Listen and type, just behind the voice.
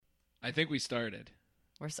I think we started.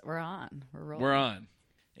 We're on. We're rolling. We're on.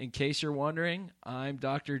 In case you're wondering, I'm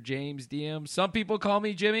Dr. James Diem. Some people call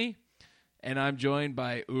me Jimmy, and I'm joined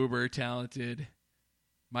by uber talented,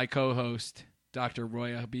 my co-host, Dr.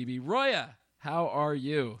 Roya Habibi. Roya, how are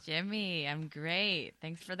you? Jimmy, I'm great.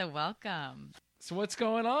 Thanks for the welcome. So what's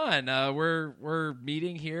going on? We're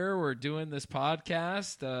meeting here. We're doing this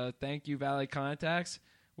podcast. Thank you, Valley Contacts.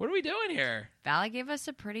 What are we doing here? Valley gave us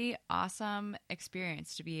a pretty awesome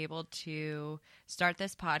experience to be able to start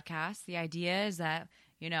this podcast. The idea is that,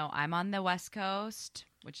 I'm on the West Coast,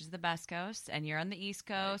 which is the best coast, and you're on the East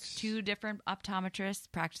Coast. Nice. Two different optometrists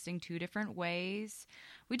practicing two different ways.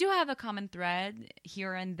 We do have a common thread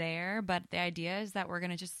here and there, but the idea is that we're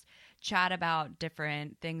going to just chat about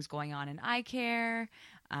different things going on in eye care,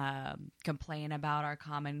 complain about our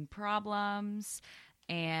common problems,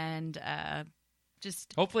 and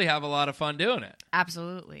just Hopefully have a lot of fun doing it.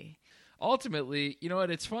 absolutely. Ultimately, you know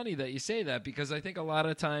what? It's funny that you say that because I think a lot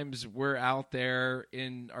of times we're out there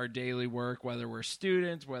in our daily work, whether we're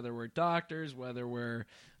students, whether we're doctors, whether we're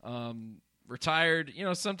retired.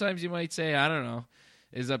 Sometimes you might say, I don't know,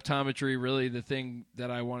 is optometry really the thing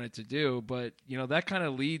that I wanted to do? But, that kind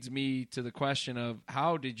of leads me to the question of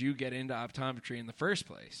how did you get into optometry in the first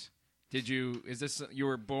place? You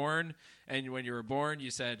were born, and when you were born,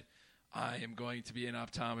 you said, I am going to be an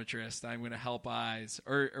optometrist. I'm going to help eyes.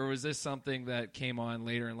 Or was this something that came on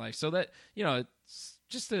later in life? So that, it's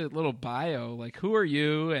just a little bio. Like, who are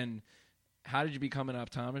you and how did you become an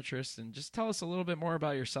optometrist? And just tell us a little bit more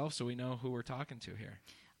about yourself so we know who we're talking to here.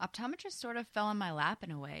 Optometrist sort of fell in my lap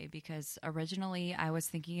in a way because originally I was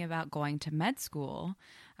thinking about going to med school.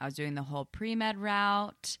 I was doing the whole pre-med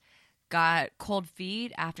route, got cold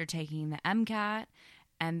feet after taking the MCAT,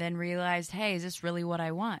 and then realized, hey, is this really what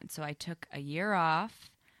I want? So I took a year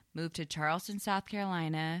off, moved to Charleston, South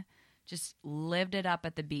Carolina, just lived it up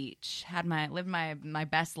at the beach, lived my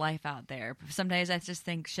best life out there. Some days I just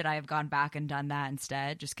think, should I have gone back and done that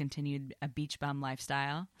instead? Just continued a beach bum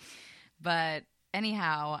lifestyle. But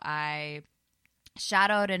anyhow, I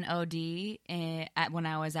shadowed an OD when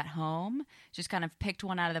I was at home, just kind of picked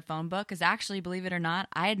one out of the phone book. Because actually, believe it or not,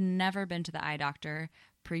 I had never been to the eye doctor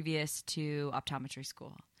previous to optometry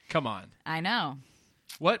school. Come on. I know.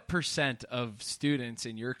 What % of students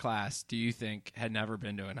in your class do you think had never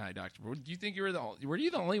been to an eye doctor? Do you think were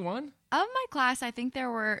you the only one? Of my class, I think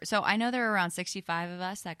I know there were around 65 of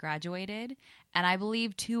us that graduated, and I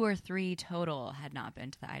believe 2 or 3 total had not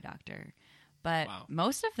been to the eye doctor. But Wow.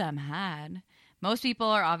 Most of them had. Most people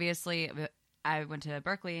are obviously, I went to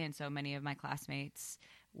Berkeley, and so many of my classmates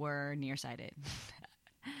were nearsighted.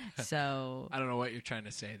 So I don't know what you're trying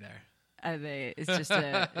to say there. it's just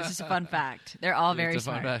a fun fact. They're all very It's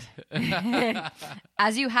a fun smart. fact.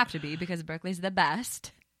 As you have to be, because Berkeley's the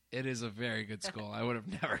best. It is a very good school. I would have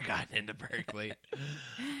never gotten into Berkeley.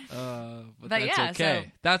 But that's yeah, okay.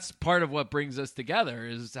 so- That's part of what brings us together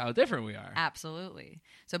is how different we are. Absolutely.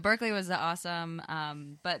 So Berkeley was awesome,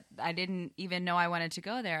 but I didn't even know I wanted to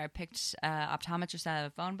go there. I picked optometrist out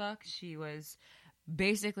of a phone book. She was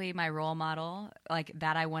basically my role model, like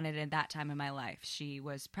that I wanted at that time in my life. She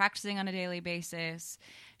was practicing on a daily basis.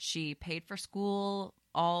 She paid for school,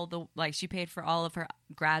 she paid for all of her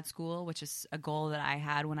grad school, which is a goal that I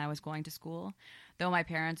had when I was going to school. Though my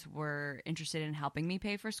parents were interested in helping me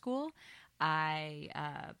pay for school, I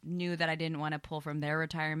knew that I didn't want to pull from their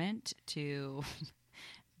retirement to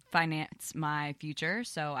finance my future,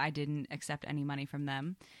 so I didn't accept any money from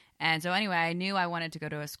them. And so anyway, I knew I wanted to go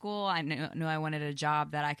to a school. I knew I wanted a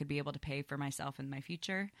job that I could be able to pay for myself in my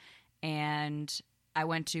future. And I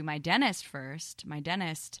went to my dentist first. My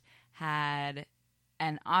dentist had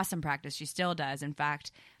an awesome practice. She still does. In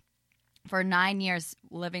fact, for 9 years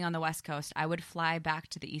living on the West Coast, I would fly back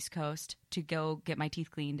to the East Coast to go get my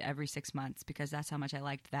teeth cleaned every 6 months because that's how much I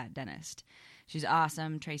liked that dentist. She's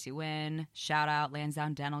awesome. Tracy Wynn. Shout out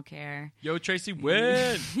Lansdowne Dental Care. Yo, Tracy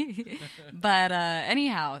Wynn! But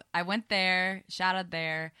anyhow, I went there, shadowed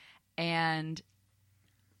there, and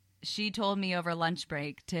she told me over lunch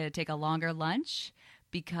break to take a longer lunch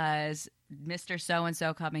because Mr.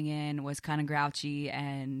 So-and-so coming in was kind of grouchy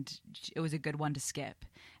and it was a good one to skip.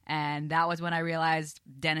 And that was when I realized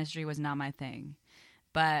dentistry was not my thing.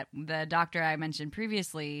 But the doctor I mentioned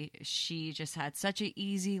previously, she just had such an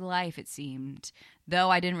easy life, it seemed. Though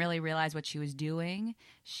I didn't really realize what she was doing,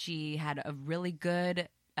 she had a really good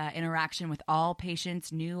interaction with all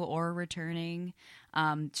patients, new or returning.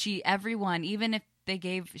 Everyone, even if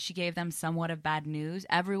she gave them somewhat of bad news,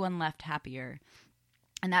 everyone left happier.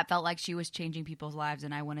 And that felt like she was changing people's lives,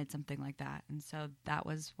 and I wanted something like that. And so that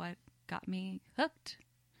was what got me hooked.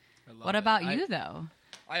 What about you, though?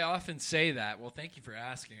 I often say that. Well, thank you for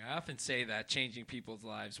asking. I often say that, changing people's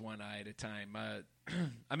lives one eye at a time.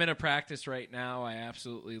 I'm in a practice right now I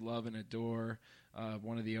absolutely love and adore.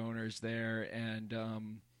 One of the owners there,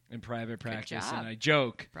 and in private practice, and I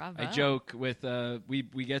joke. Bravo. I joke with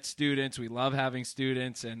we get students. We love having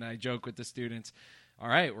students, and I joke with the students. All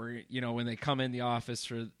right, when they come in the office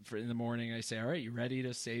for in the morning, I say, all right, you ready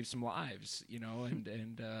to save some lives?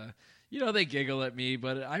 And they giggle at me,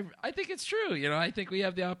 but I think it's true. I think we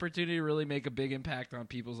have the opportunity to really make a big impact on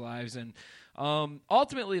people's lives, and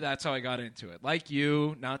ultimately that's how I got into it. Like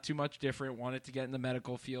you, not too much different. Wanted to get in the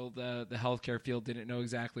medical field, the healthcare field. Didn't know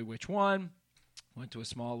exactly which one. Went to a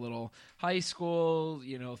small little high school.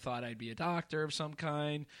 Thought I'd be a doctor of some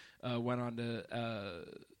kind. Went on to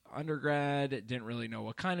undergrad. Didn't really know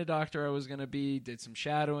what kind of doctor I was going to be. Did some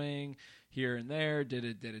shadowing here and there. Did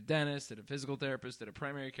a dentist, did a physical therapist, did a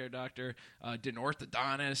primary care doctor, did an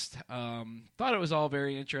orthodontist. Thought it was all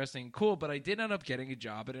very interesting, cool, but I did end up getting a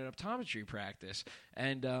job at an optometry practice,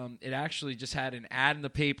 and it actually just had an ad in the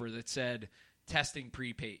paper that said testing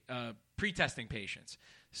pre-testing patients.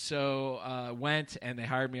 So went, and they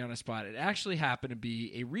hired me on a spot. It actually happened to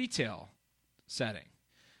be a retail setting.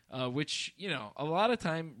 Which, a lot of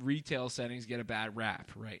time retail settings get a bad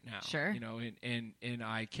rap right now. Sure. In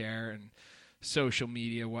eye care and social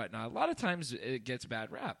media, whatnot. A lot of times it gets a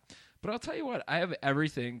bad rap. But I'll tell you what, I have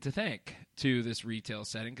everything to thank to this retail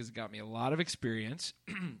setting because it got me a lot of experience.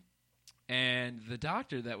 And the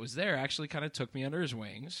doctor that was there actually kind of took me under his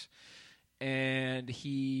wings. And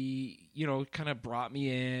he, kind of brought me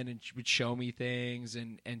in and would show me things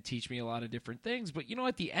and teach me a lot of different things. But,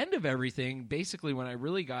 at the end of everything, basically when I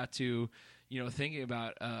really got to, thinking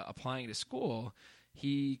about applying to school,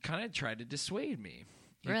 he kind of tried to dissuade me.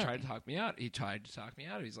 He Really? tried to talk me out. He's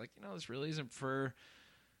like, this really isn't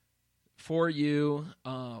for you.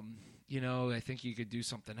 I think you could do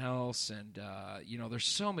something else. And, there's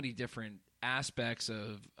so many different aspects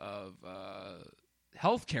of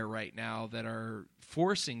healthcare right now that are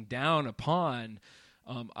forcing down upon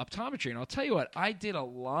optometry. And I'll tell you what, I did a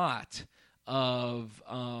lot of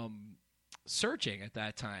searching at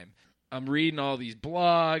that time. I'm reading all these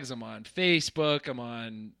blogs. I'm on Facebook. I'm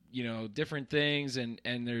on, different things. And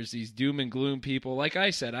there's these doom and gloom people. Like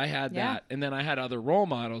I said, I had that. And then I had other role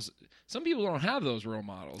models. Some people don't have those role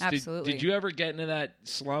models. Absolutely. Did you ever get into that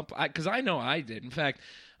slump? Because I know I did. In fact,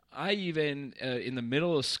 I even, in the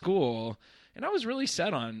middle of school, and I was really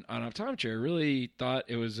set on optometry. I really thought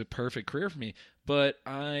it was a perfect career for me. But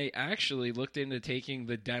I actually looked into taking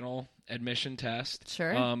the dental admission test.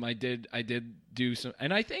 Sure. I did do some,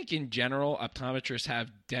 and I think in general, optometrists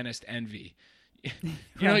have dentist envy.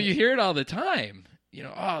 You hear it all the time.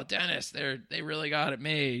 Oh, dentists, they really got it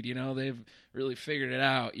made. They've really figured it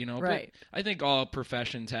out. Right. But I think all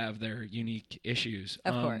professions have their unique issues.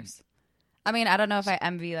 Of course. I mean, I don't know if I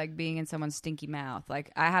envy being in someone's stinky mouth. I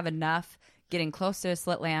have enough getting close to a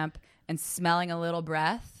slit lamp and smelling a little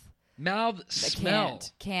breath. Mouth smell.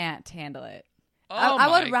 Can't handle it. Oh,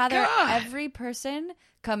 I would rather God. every person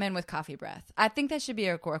come in with coffee breath. I think that should be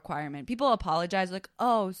a requirement. People apologize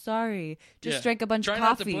oh, sorry. Just drank a bunch of coffee. Try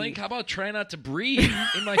not to blink. How about try not to breathe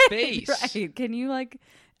in my face? Right. Can you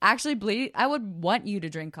actually bleed? I would want you to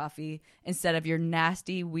drink coffee instead of your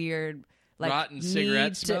nasty, weird, rotten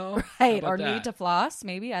cigarette smell. Right. Or need to floss,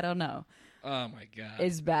 maybe. I don't know. Oh, my God.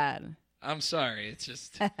 It's bad. I'm sorry. It's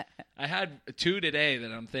just, I had 2 today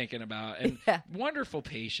that I'm thinking about, and wonderful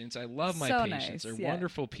patients. I love my patients. Nice. They're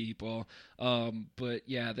wonderful people. But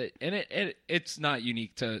yeah, it's not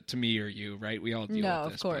unique to me or you, right? We all deal with this. No,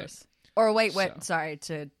 of course. Or wait. Sorry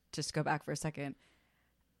to just go back for a second.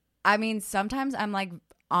 I mean, sometimes I'm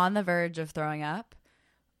on the verge of throwing up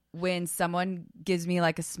when someone gives me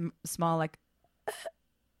a small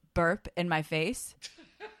burp in my face.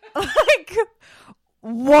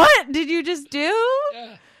 What did you just do?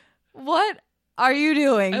 Yeah. What are you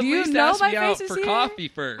doing? At do you least know ask my me face out is for here? coffee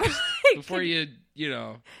first before you.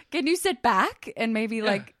 Can you sit back and maybe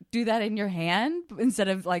do that in your hand instead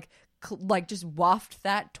of just waft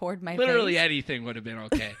that toward my Literally face? anything would have been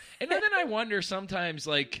okay. And then I wonder sometimes,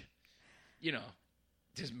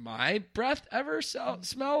 does my breath ever smell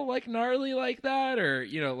gnarly like that? Or,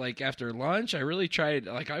 after lunch, I really tried,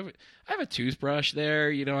 I have a toothbrush there,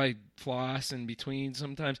 I floss in between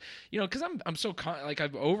sometimes, because I'm so,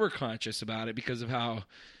 I'm over-conscious about it because of how,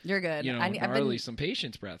 you're good. Gnarly some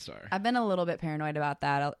patients' breaths are. I've been a little bit paranoid about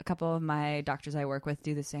that. A couple of my doctors I work with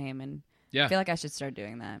do the same, and I feel like I should start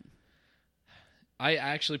doing that. I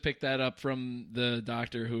actually picked that up from the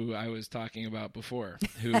doctor who I was talking about before,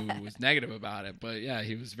 who was negative about it. But yeah,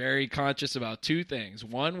 he was very conscious about two things.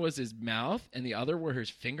 One was his mouth, and the other were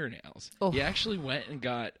his fingernails. Oh. He actually went and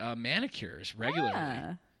got manicures regularly.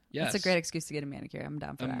 Ah, Yes. that's a great excuse to get a manicure. I'm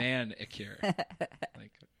down for that. Manicure.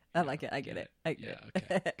 Like, I like it. I get it. I get yeah,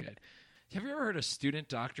 okay, good. Have you ever heard of Student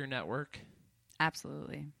Doctor Network?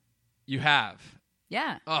 Absolutely. You have?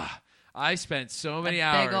 Yeah. Oh, I spent so many a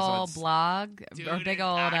hours big on old blog or Student big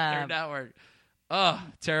old Doctor Network. Oh,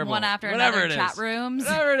 terrible. one after Whatever another it chat is. rooms.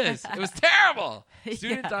 Whatever it is. It was terrible.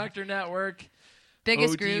 Student Yeah. Doctor Network.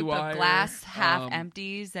 Biggest OD group Wire, of glass half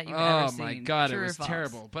empties that you've ever Oh seen. my God, True it or was false?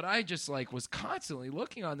 terrible. But I just was constantly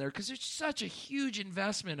looking on there because it's such a huge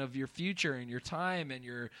investment of your future and your time and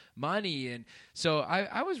your money. And so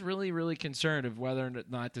I was really, really concerned of whether or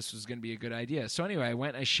not this was going to be a good idea. So anyway, I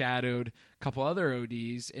went and I shadowed a couple other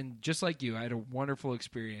ODs, and just like you, I had a wonderful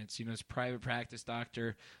experience. You know, this private practice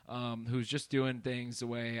doctor who's just doing things the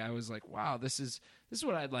way I was like, wow, this is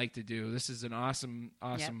what I'd like to do. This is an awesome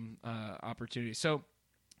opportunity. So,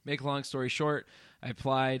 make a long story short, I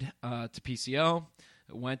applied to PCO,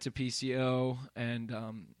 went to PCO, and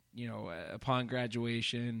upon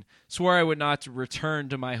graduation, swore I would not return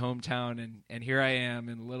to my hometown, and here I am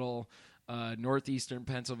in little northeastern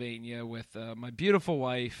Pennsylvania with my beautiful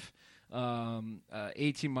wife,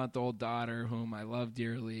 18-month-old daughter whom I love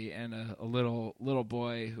dearly, and a little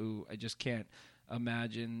boy who I just can't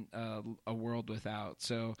imagine a world without.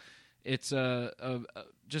 So it's a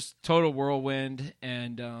just total whirlwind,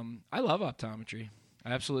 and I love optometry.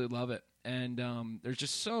 I absolutely love it, and there's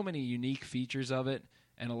just so many unique features of it,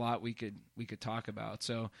 and a lot we could talk about.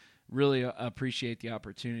 So really appreciate the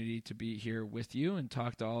opportunity to be here with you and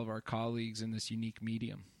talk to all of our colleagues in this unique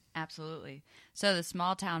medium. Absolutely. So the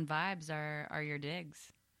small town vibes are your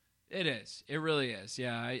digs. It is. It really is.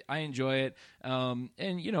 Yeah, I enjoy it. And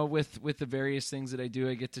with the various things that I do,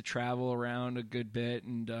 I get to travel around a good bit.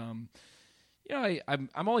 And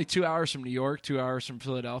I'm only 2 hours from New York, 2 hours from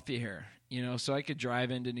Philadelphia here. So I could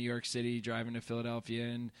drive into New York City, drive into Philadelphia,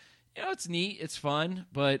 and it's neat, it's fun,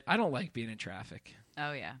 but I don't like being in traffic.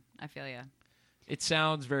 Oh yeah, I feel you. It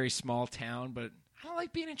sounds very small town, but I don't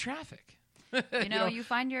like being in traffic. You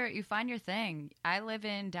find your thing. I live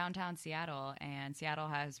in downtown Seattle, and Seattle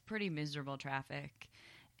has pretty miserable traffic.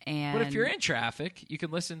 And But if you're in traffic, you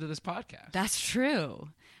can listen to this podcast. That's true.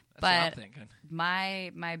 That's what I'm But thinking.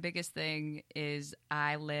 my biggest thing is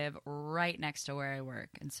I live right next to where I work,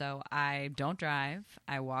 and so I don't drive.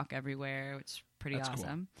 I walk everywhere. It's pretty That's cool.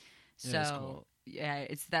 awesome. Yeah, So that's cool. yeah,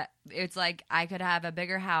 it's like I could have a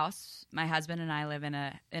bigger house. My husband and I live in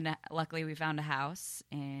a luckily we found a house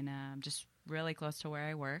in just really close to where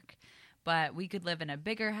I work. But we could live in a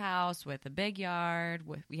bigger house with a big yard.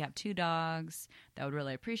 We have 2 dogs that would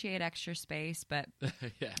really appreciate extra space, but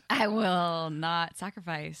Yeah. I will not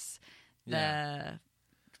sacrifice the Yeah.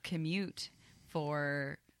 commute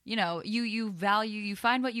for, you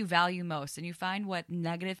find what you value most, and you find what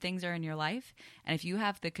negative things are in your life. And if you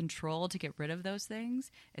have the control to get rid of those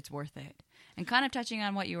things, it's worth it. And kind of touching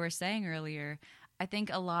on what you were saying earlier, I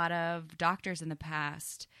think a lot of doctors in the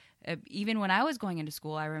past, even when I was going into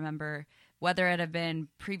school, I remember whether it had been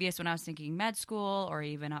previous when I was thinking med school or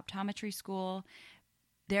even optometry school,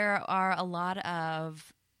 there are a lot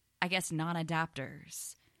of, I guess,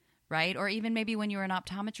 non-adapters, right? Or even maybe when you were in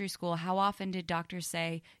optometry school, how often did doctors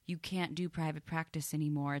say, you can't do private practice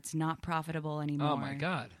anymore? It's not profitable anymore. Oh, my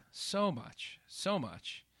God. So much. So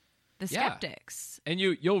much. The Yeah. skeptics. And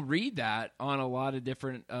you'll read that on a lot of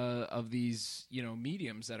different of these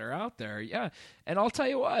mediums that are out there. Yeah, and I'll tell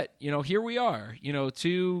you what, here we are,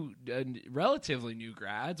 2 relatively new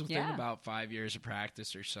grads within Yeah. about 5 years of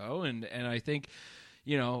practice or so, and I think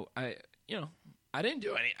I didn't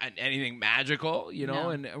do anything magical, No.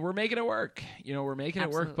 and we're making it work. We're making it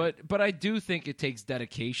work, Absolutely. but I do think it takes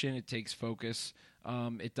dedication, it takes focus,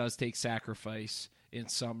 it does take sacrifice in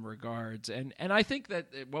some regards. And I think that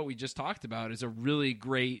what we just talked about is a really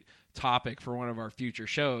great topic for one of our future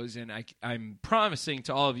shows. And I'm promising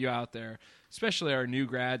to all of you out there, especially our new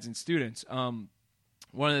grads and students, one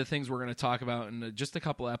of the things we're going to talk about in just a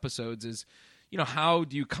couple episodes is, how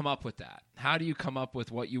do you come up with that? How do you come up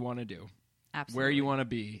with what you want to do? Absolutely. Where you want to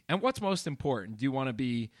be? And what's most important? Do you want to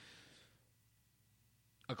be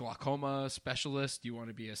a glaucoma specialist? Do you want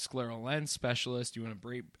to be a scleral lens specialist? Do you want to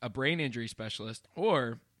be a brain injury specialist?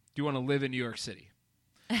 Or do you want to live in New York City?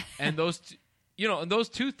 And those, and those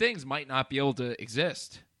 2 things might not be able to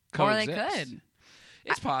exist. Or they coexist. could.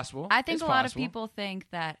 It's possible. I think It's a lot of possible. people think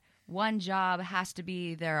that one job has to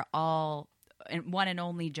be their one and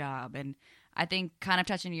only job. And I think, kind of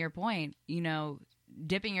touching to your point,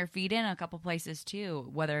 dipping your feet in a couple places too,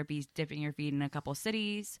 whether it be dipping your feet in a couple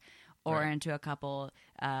cities or Right. into a couple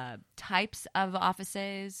types of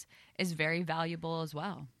offices is very valuable as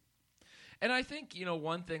well. And I think,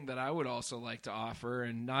 one thing that I would also like to offer,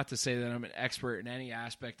 and not to say that I'm an expert in any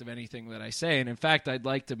aspect of anything that I say, and in fact, I'd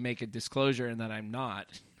like to make a disclosure in that I'm not.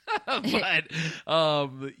 But,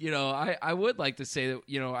 I would like to say that,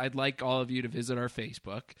 I'd like all of you to visit our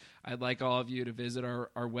Facebook. I'd like all of you to visit our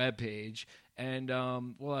webpage. And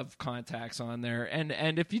we'll have contacts on there.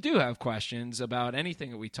 And if you do have questions about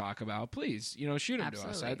anything that we talk about, please, shoot them to us.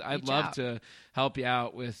 Absolutely. I'd Reach love out. to help you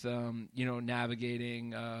out with,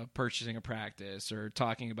 navigating purchasing a practice or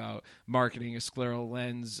talking about marketing a scleral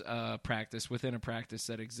lens practice within a practice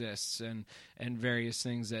that exists and various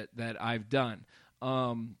things that I've done.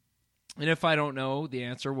 And if I don't know the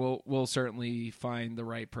answer, we'll certainly find the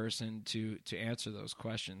right person to answer those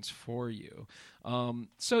questions for you.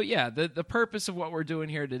 The purpose of what we're doing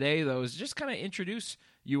here today, though, is just kind of introduce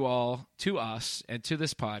you all to us and to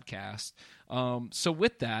this podcast. So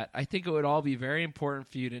with that, I think it would all be very important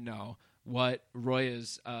for you to know what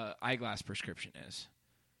Roya's eyeglass prescription is.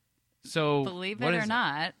 So Believe what it is or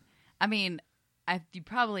not, I mean, you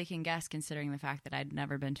probably can guess considering the fact that I'd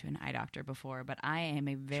never been to an eye doctor before, but I am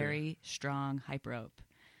a very strong hyperope.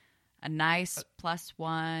 A nice plus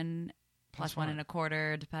one and a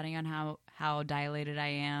quarter, depending on how dilated I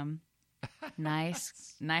am.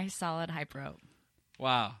 Nice solid hyperope.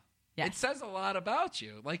 Wow. Yes. It says a lot about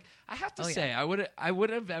you. Like, I have to Oh, yeah. say, I would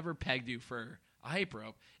have ever pegged you for a hype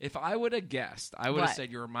rope. If I would have guessed, I would have What?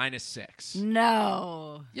 said you were -6.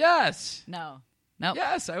 No. Yes. No. Nope.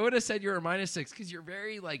 Yes, I would have said you were -6 because you're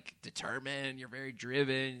very determined. You're very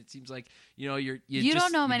driven. It seems like you You just,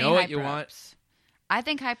 don't know many what hype you want. ropes. I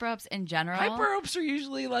think hype ropes in general. Hype ropes are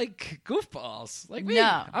usually like goofballs, like me.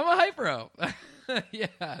 No. I'm a hype rope. Yeah,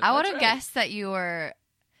 I would that's have right. guessed that you were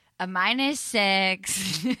a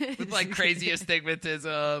 -6 With crazy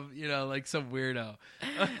astigmatism, like some weirdo.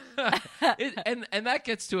 and that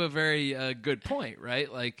gets to a very good point,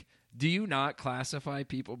 right? Like, do you not classify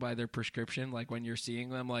people by their prescription? Like when you're seeing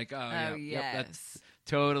them, like, Oh, yep, that yes.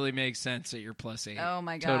 totally makes sense that you're +8. Oh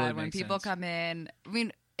my god! Totally when makes people sense. come in, I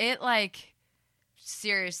mean, it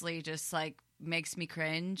seriously just makes me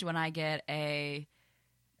cringe when I get a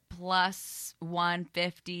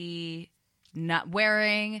 +150 not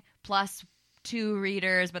wearing +2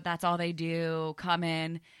 readers, but that's all they do. Come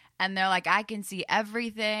in and they're like, I can see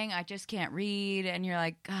everything, I just can't read, and you're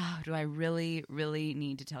like, oh, do I really, really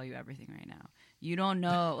need to tell you everything right now? You don't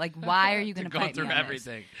know, why are you going to to go fight through me on this?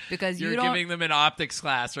 everything? Because You're you don't. giving them an optics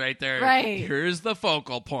class right there. Right. Here's the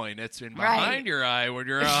focal point. It's in Right. behind your eye when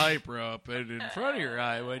you're a hyperope, and in front of your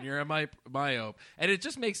eye when you're a myope. And it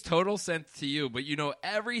just makes total sense to you, but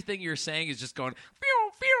everything you're saying is just going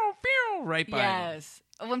pew, pew, pew, right by you. Yes.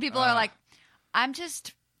 When people are like, I'm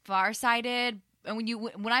just farsighted, and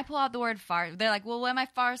when I pull out the word far, they're like, well, am I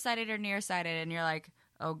farsighted or nearsighted? And you're like,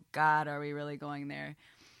 oh God, are we really going there?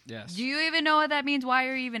 Yes. Do you even know what that means? Why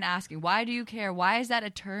are you even asking? Why do you care? Why is that a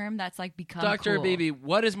term that's become Dr. cool? Habibi,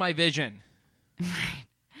 what is my vision?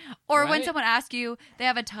 Or when Right? someone asks you, they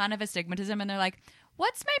have a ton of astigmatism and they're like,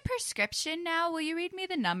 what's my prescription now? Will you read me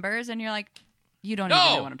the numbers? And you're like, you don't even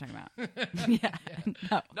No! know what I'm talking about. Yeah.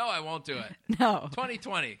 No. No, I won't do it. No.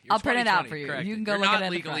 2020. You're I'll print it out 2020, for you. correct. You can go You're look at not it at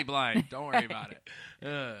the legally front. blind. Don't worry about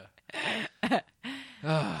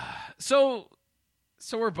it.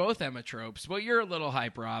 So we're both emmetropes. Well, you're a little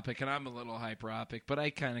hyperopic, and I'm a little hyperopic, but I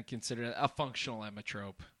kind of consider it a functional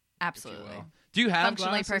emmetrope. If you Absolutely. will. Do you have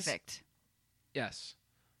Functionally glasses? perfect. Yes.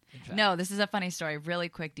 In fact. No, this is a funny story. Really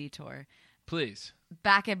quick detour. Please.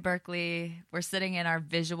 Back at Berkeley, we're sitting in our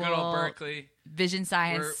visual Good old Berkeley. vision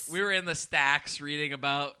science. We were in the stacks reading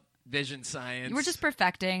about vision science. We're just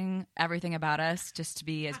perfecting everything about us just to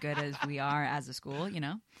be as good as we are as a school,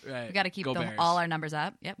 right. We got to keep Go Bears. all our numbers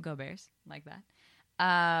up. Yep, go Bears. Like that.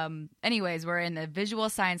 Anyways, we're in the visual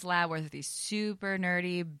science lab with these super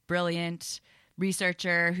nerdy, brilliant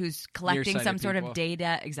researcher who's collecting Nearsighted some sort people. of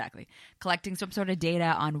data. Exactly. Collecting some sort of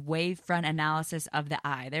data on wavefront analysis of the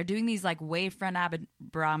eye. They're doing these wavefront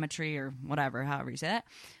barometry or whatever, however you say that,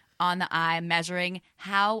 on the eye, measuring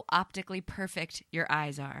how optically perfect your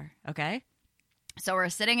eyes are. Okay? So we're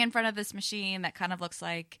sitting in front of this machine that kind of looks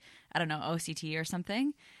like, I don't know, OCT or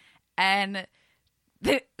something. And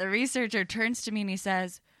the researcher turns to me and he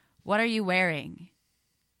says, what are you wearing?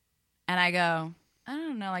 And I go, I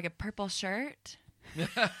don't know, like a purple shirt.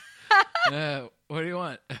 What do you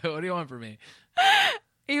want? What do you want from me?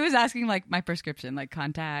 He was asking my prescription, like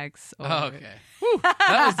contacts. Or... Oh, okay. Whew.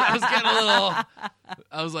 I was getting a little.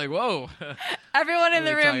 I was like, whoa. Everyone in What the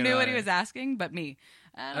are they room talking knew what about he here? was asking, but me.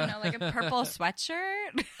 I don't know, like a purple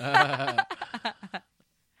sweatshirt.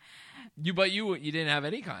 You didn't have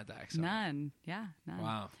any contacts. None. Yeah, none.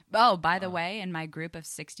 Wow. Oh, by the way, in my group of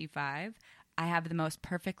 65, I have the most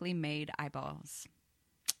perfectly made eyeballs.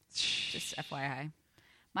 Just FYI.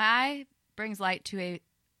 My eye brings light to a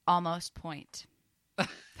almost point.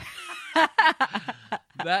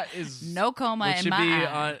 That is no coma in my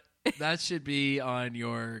eye. That should be on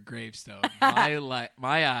your gravestone.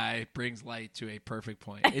 My eye brings light to a perfect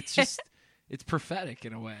point. It's just, it's prophetic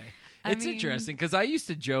in a way. It's interesting because I used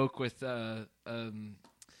to joke with,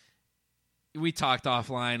 we talked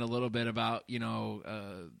offline a little bit about,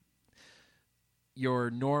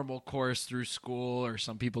 your normal course through school, or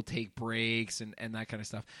some people take breaks and that kind of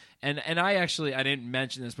stuff. And I didn't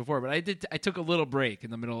mention this before, but I took a little break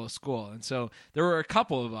in the middle of school. And so there were a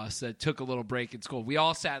couple of us that took a little break in school. We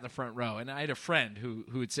all sat in the front row, and I had a friend who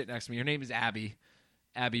would sit next to me. Her name is Abby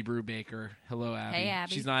Brubaker. Hello, Abby. Hey,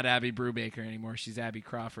 Abby. She's not Abby Brubaker anymore. She's Abby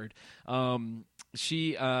Crawford.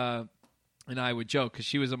 She and I would joke because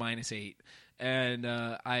she was a -8. And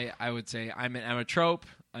I would say, I'm an emmetrope,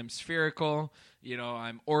 I'm spherical,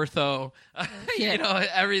 I'm ortho,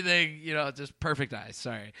 everything, just perfect eyes.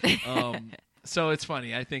 Sorry. So it's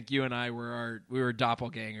funny. I think you and I we were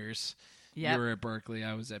doppelgangers. Yep. You were at Berkeley.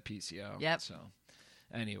 I was at PCO. Yep. So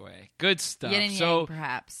anyway, good stuff. Yin and yang,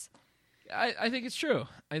 perhaps. I think it's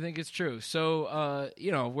true. So,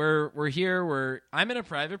 we're here. I'm in a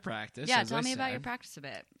private practice. Yeah, tell me about your practice a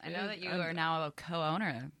bit. I know that you are now a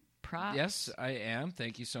co-owner. Props. Yes, I am.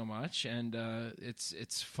 Thank you so much. And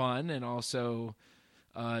it's fun, and also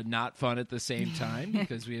not fun at the same time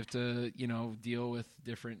because we have to, deal with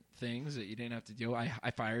different things that you didn't have to deal with.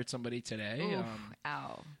 I fired somebody today. Oof,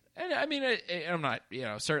 ow. And I mean, I'm not,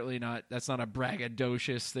 certainly not, that's not a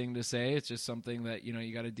braggadocious thing to say. It's just something that,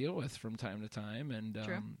 you got to deal with from time to time. And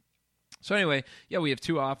True. So anyway, yeah, we have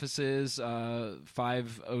 2 offices,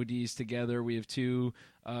 5 ODs together. We have 2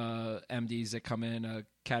 MDs that come in, a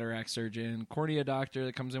cataract surgeon, cornea doctor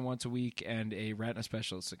that comes in once a week, and a retina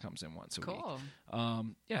specialist that comes in once a week. Cool.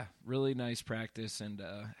 Yeah, really nice practice, and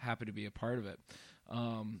happy to be a part of it.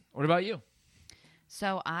 What about you?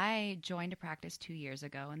 So I joined a practice 2 years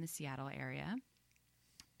ago in the Seattle area,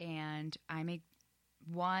 and I'm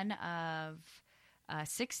one of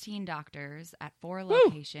 16 doctors at 4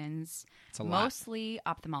 locations. It's a mostly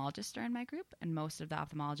ophthalmologists are in my group, and most of the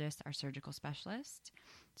ophthalmologists are surgical specialists.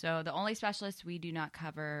 So the only specialist we do not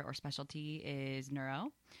cover or specialty is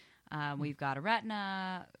neuro. We've got a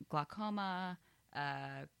retina, glaucoma,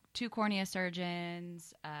 2 cornea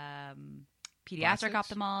surgeons, pediatric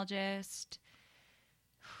ophthalmologist.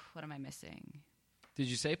 What am I missing? Did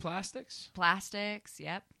you say plastics? Plastics,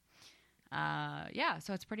 yep. Yeah,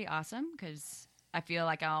 so it's pretty awesome because I feel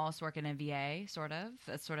like I almost work in a VA, sort of.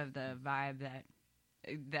 That's sort of the vibe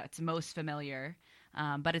that's most familiar.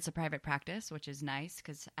 But it's a private practice, which is nice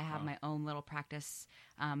because I have my own little practice,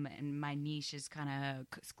 and my niche is kind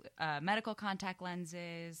of medical contact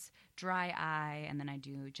lenses, dry eye, and then I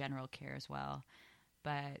do general care as well.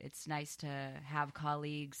 But it's nice to have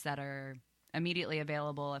colleagues that are immediately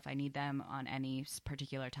available if I need them on any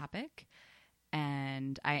particular topic.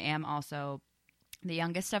 And I am also the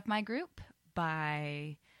youngest of my group.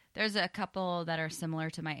 There's a couple that are similar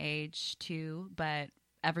to my age too, but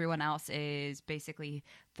everyone else is basically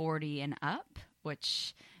 40 and up,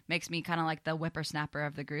 which makes me kind of like the whippersnapper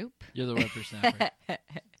of the group. You're the whippersnapper.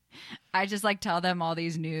 I just tell them all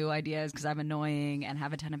these new ideas because I'm annoying and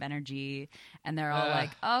have a ton of energy, and they're all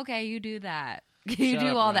like, oh, "Okay, you do that. You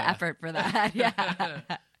do all the effort for that." Yeah,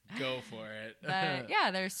 go for it. But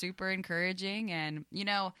yeah, they're super encouraging, and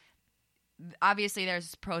obviously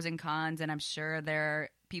there's pros and cons, and I'm sure there are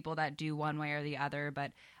people that do one way or the other,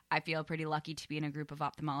 but I feel pretty lucky to be in a group of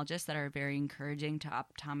ophthalmologists that are very encouraging to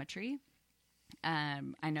optometry.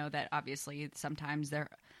 I know that obviously sometimes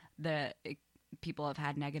people have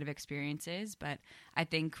had negative experiences, but I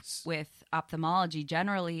think with ophthalmology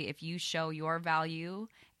generally, if you show your value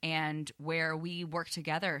and where we work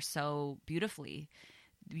together so beautifully,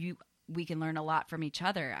 we can learn a lot from each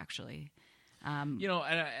other, actually. And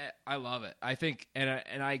I love it. I think,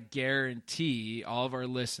 and I guarantee all of our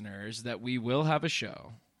listeners that we will have a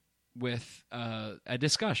show with a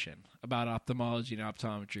discussion about ophthalmology and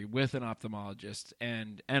optometry with an ophthalmologist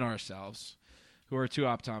and ourselves, who are 2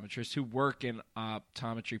 optometrists who work in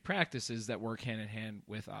optometry practices that work hand in hand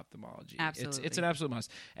with ophthalmology. Absolutely. It's an absolute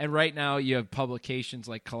must. And right now you have publications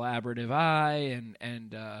like Collaborative Eye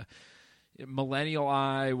and Millennial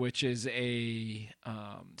Eye, which is a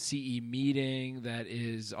CE meeting that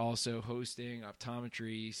is also hosting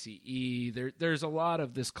optometry CE. There's a lot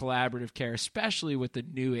of this collaborative care, especially with the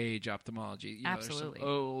new age ophthalmology. Absolutely. There's some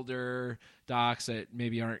older docs that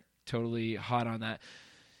maybe aren't totally hot on that,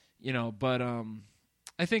 but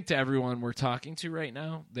I think to everyone we're talking to right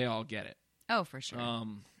now, they all get it. Oh, for sure.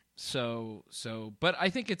 But I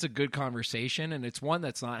think it's a good conversation, and it's one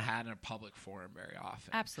that's not had in a public forum very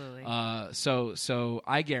often. Absolutely. So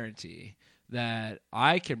I guarantee that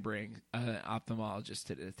I can bring an ophthalmologist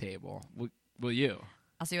to the table. Will you?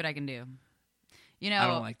 I'll see what I can do. I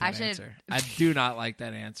don't like that answer. I do not like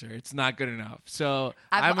that answer. It's not good enough. So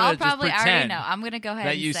I'm I'll going to just probably pretend already know. I'm going to go ahead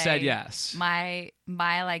that and you say said yes. My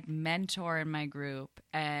like mentor in my group,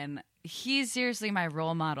 and he's seriously my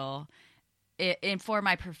role model for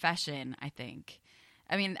my profession, I think.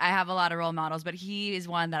 I mean, I have a lot of role models, but he is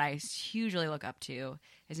one that I hugely look up to.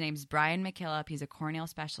 His name's Brian McKillop. He's a corneal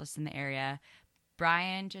specialist in the area.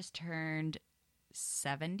 Brian just turned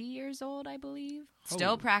 70 years old, I believe.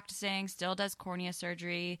 Still practicing, still does cornea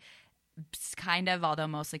surgery, kind of, although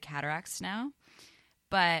mostly cataracts now.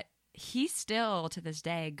 But he still, to this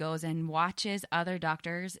day, goes and watches other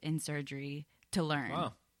doctors in surgery to learn.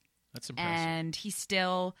 Wow, that's impressive. And he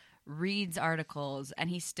still reads articles, and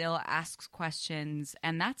he still asks questions.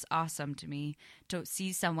 And that's awesome to me, to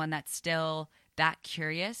see someone that's still that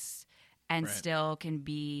curious and still can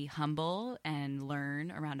be humble and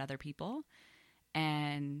learn around other people.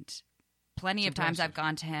 And plenty of times I've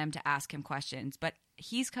gone to him to ask him questions, but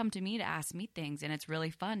he's come to me to ask me things, and it's really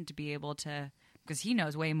fun to be able to, because he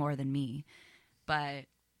knows way more than me, but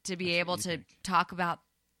to be able to talk about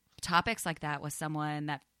topics like that with someone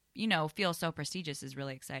that, feels so prestigious is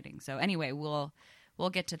really exciting. So anyway, we'll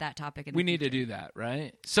get to that topic in the need future. to do that,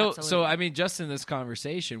 right? So Absolutely. I mean, just in this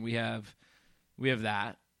conversation, we have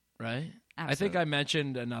that, right? Absolutely. I think I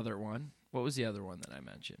mentioned another one. What was the other one that I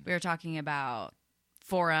mentioned? We were talking about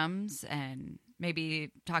forums and maybe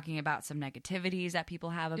talking about some negativities that people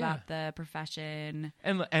have about the profession.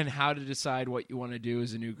 And how to decide what you want to do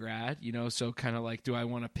as a new grad, so kind of like, do I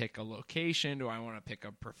want to pick a location? Do I want to pick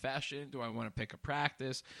a profession? Do I want to pick a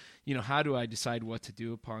practice? How do I decide what to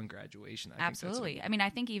do upon graduation? Absolutely. I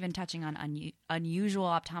think even touching on unusual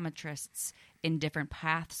optometrists in different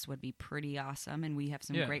paths would be pretty awesome. And we have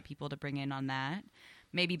some great people to bring in on that.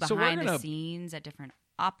 Maybe behind the scenes at different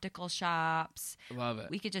optical shops. Love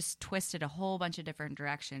it. We could just twist it a whole bunch of different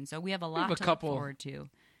directions. So we have a lot to look forward to.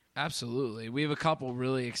 Absolutely. We have a couple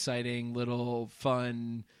really exciting little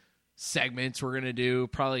fun segments we're going to do,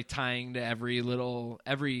 probably tying to every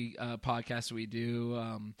podcast we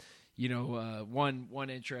do. One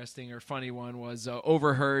interesting or funny one was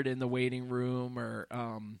overheard in the waiting room, or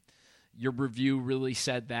your review really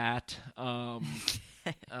said that.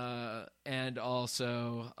 And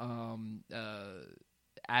also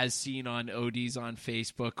as seen on ODs on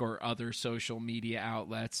Facebook or other social media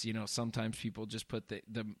outlets, sometimes people just put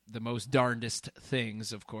the most darndest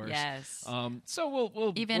things, of course. Yes. So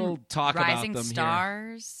we'll talk Rising about them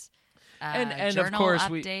Stars, and journal of course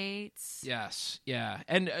updates. Yes, yeah.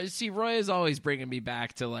 And see, Roy is always bringing me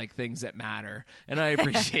back to like things that matter, and I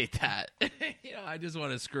appreciate that. I just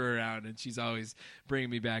want to screw around, and she's always bringing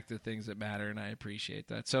me back to things that matter, and I appreciate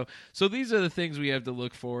that. So these are the things we have to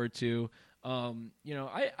look forward to.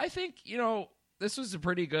 I think, this was a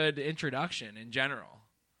pretty good introduction in general.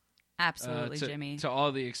 Absolutely, Jimmy. To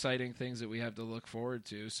all the exciting things that we have to look forward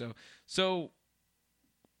to. So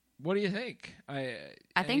what do you think?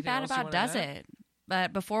 I think that about does it.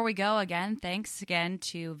 But before we go, thanks again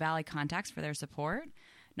to Valley Contacts for their support,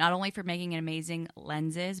 not only for making amazing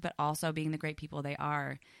lenses, but also being the great people they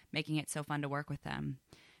are, making it so fun to work with them.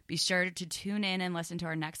 Be sure to tune in and listen to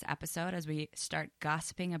our next episode as we start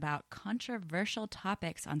gossiping about controversial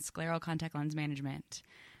topics on scleral contact lens management.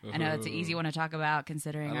 I know it's an easy one to talk about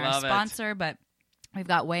considering our sponsor, but we've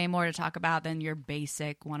got way more to talk about than your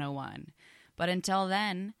basic 101. But until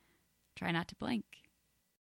then, try not to blink.